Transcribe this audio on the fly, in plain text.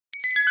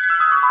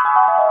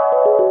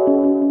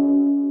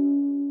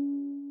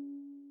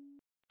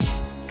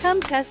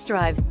test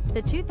drive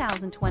the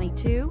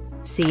 2022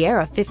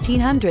 Sierra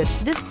 1500.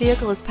 This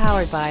vehicle is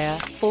powered by a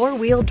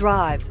 4-wheel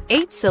drive,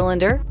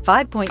 8-cylinder,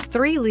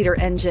 5.3-liter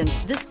engine.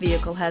 This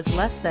vehicle has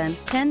less than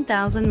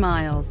 10,000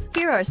 miles.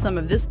 Here are some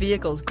of this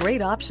vehicle's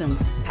great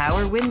options: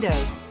 power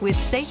windows with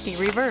safety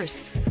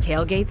reverse,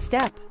 tailgate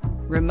step,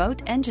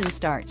 remote engine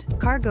start,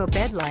 cargo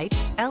bed light,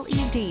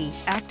 LED,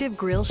 active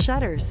grille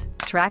shutters,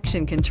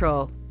 traction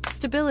control,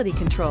 stability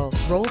control,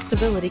 roll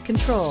stability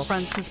control,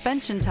 front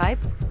suspension type,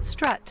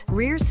 strut,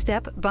 rear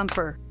step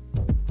bumper.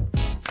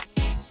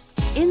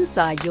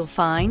 Inside you'll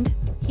find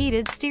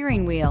heated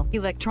steering wheel,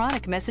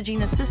 electronic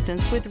messaging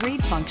assistance with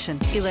read function,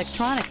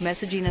 electronic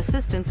messaging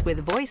assistance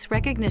with voice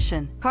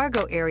recognition,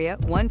 cargo area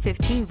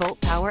 115-volt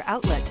power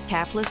outlet,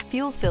 capless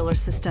fuel filler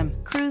system,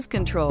 cruise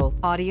control,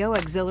 audio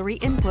auxiliary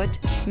input,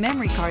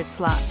 memory card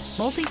slot,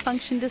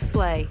 multifunction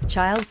display,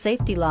 child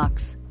safety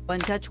locks,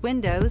 one-touch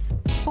windows.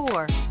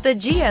 4. The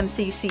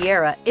GMC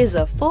Sierra is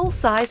a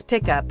full-size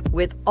pickup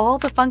with all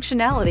the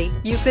functionality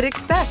you could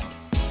expect.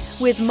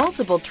 With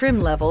multiple trim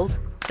levels,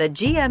 the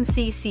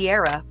GMC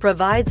Sierra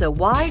provides a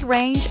wide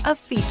range of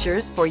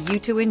features for you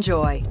to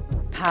enjoy.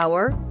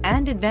 Power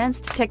and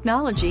advanced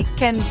technology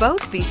can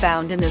both be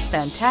found in this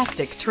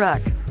fantastic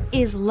truck.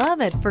 Is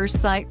love at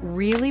first sight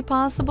really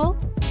possible?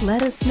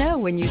 Let us know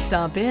when you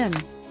stop in.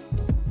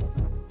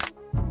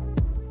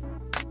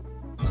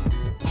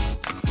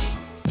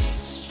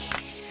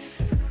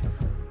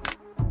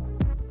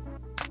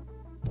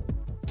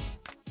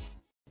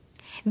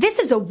 This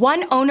is a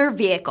one-owner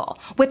vehicle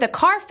with a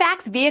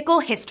Carfax Vehicle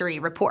History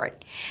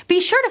Report.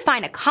 Be sure to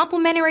find a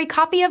complimentary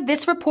copy of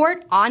this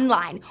report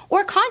online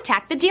or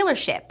contact the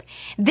dealership.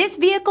 This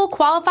vehicle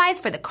qualifies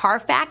for the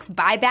Carfax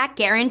Buyback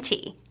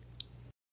Guarantee.